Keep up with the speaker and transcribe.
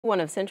One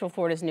of Central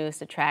Florida's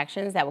newest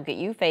attractions that will get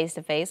you face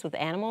to face with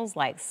animals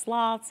like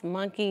sloths,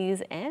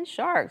 monkeys, and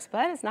sharks.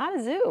 But it's not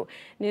a zoo.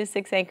 News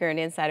 6 anchor and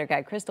insider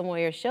guide Crystal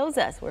Moyer shows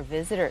us where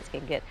visitors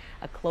can get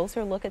a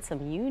closer look at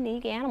some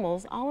unique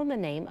animals, all in the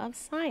name of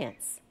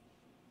science.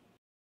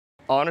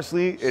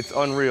 Honestly, it's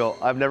unreal.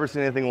 I've never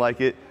seen anything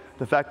like it.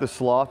 The fact the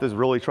sloth is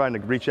really trying to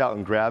reach out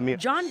and grab me.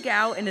 John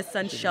Gow and his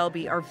son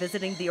Shelby are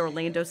visiting the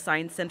Orlando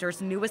Science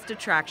Center's newest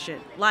attraction,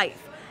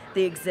 Life.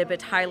 The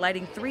exhibit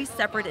highlighting 3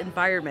 separate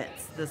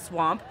environments: the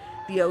swamp,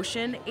 the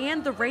ocean,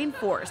 and the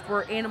rainforest,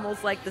 where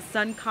animals like the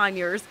sun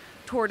conures,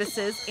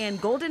 tortoises, and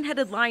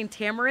golden-headed lion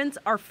tamarins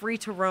are free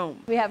to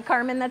roam. We have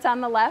Carmen that's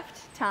on the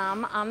left,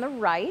 Tom on the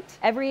right.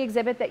 Every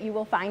exhibit that you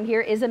will find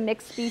here is a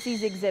mixed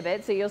species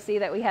exhibit, so you'll see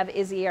that we have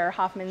Izzy, our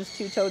Hoffman's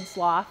two-toed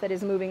sloth, that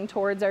is moving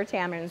towards our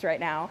tamarins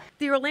right now.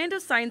 The Orlando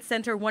Science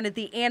Center wanted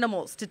the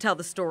animals to tell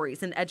the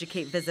stories and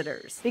educate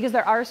visitors. Because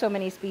there are so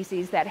many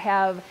species that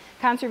have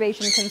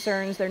conservation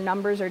concerns, their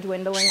numbers are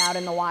dwindling out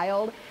in the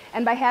wild,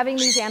 and by having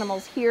these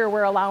animals here,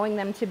 we're allowing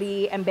them to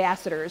be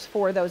ambassadors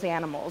for those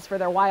animals, for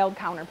their wild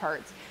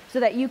counterparts, so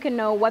that you can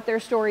know what their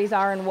stories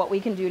are and what we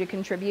can do to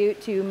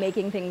contribute to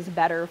making things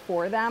better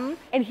for them.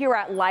 And here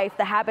at Life,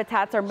 the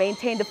habitats are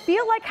maintained to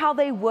feel like how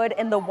they would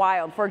in the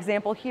wild. For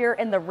example, here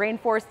in the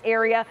rainforest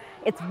area,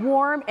 it's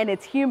warm and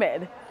it's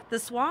humid. The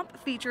swamp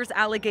features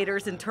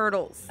alligators and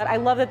turtles. I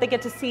love that they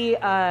get to see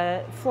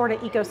Florida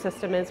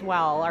ecosystem as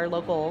well, our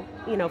local,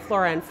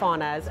 flora and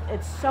fauna.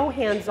 It's so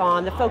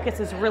hands-on. The focus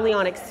is really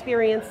on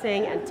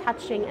experiencing and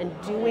touching and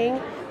doing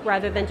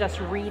rather than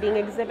just reading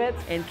exhibits.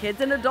 And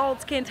kids and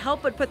adults can't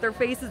help but put their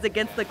faces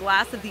against the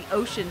glass of the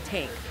ocean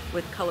tank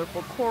with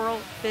colorful coral,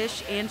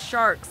 fish, and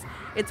sharks.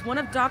 It's one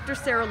of Dr.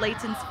 Sarah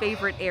Layton's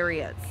favorite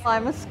areas.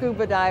 I'm a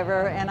scuba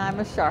diver and I'm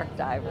a shark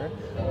diver.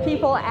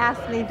 People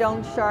ask me,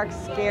 don't sharks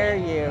scare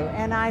you?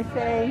 And I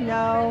say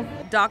no.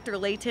 Dr.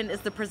 Layton is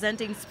the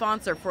presenting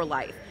sponsor for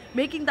Life,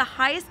 making the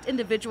highest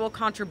individual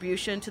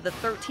contribution to the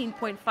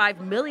 $13.5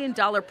 million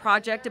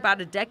project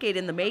about a decade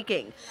in the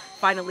making.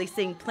 Finally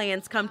seeing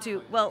plans come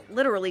to, well,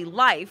 literally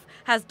life,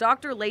 has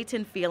Dr.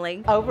 Layton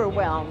feeling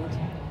overwhelmed,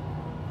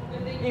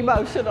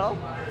 emotional.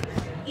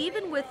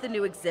 Even with the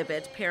new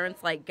exhibit,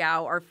 parents like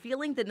Gow are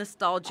feeling the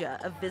nostalgia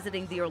of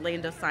visiting the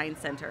Orlando Science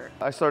Center.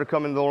 I started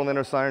coming to the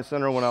Orlando Science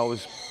Center when I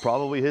was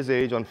probably his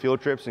age on field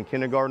trips in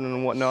kindergarten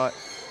and whatnot.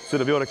 So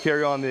to be able to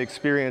carry on the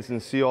experience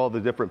and see all the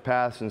different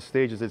paths and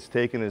stages it's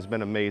taken has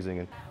been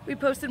amazing. We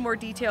posted more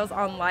details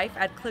on Life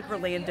at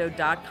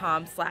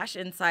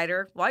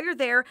clickorlando.com/insider. While you're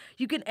there,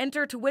 you can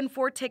enter to win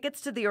 4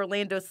 tickets to the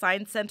Orlando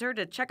Science Center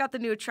to check out the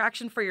new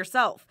attraction for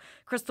yourself.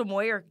 Crystal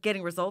Moyer,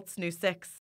 Getting Results, News 6.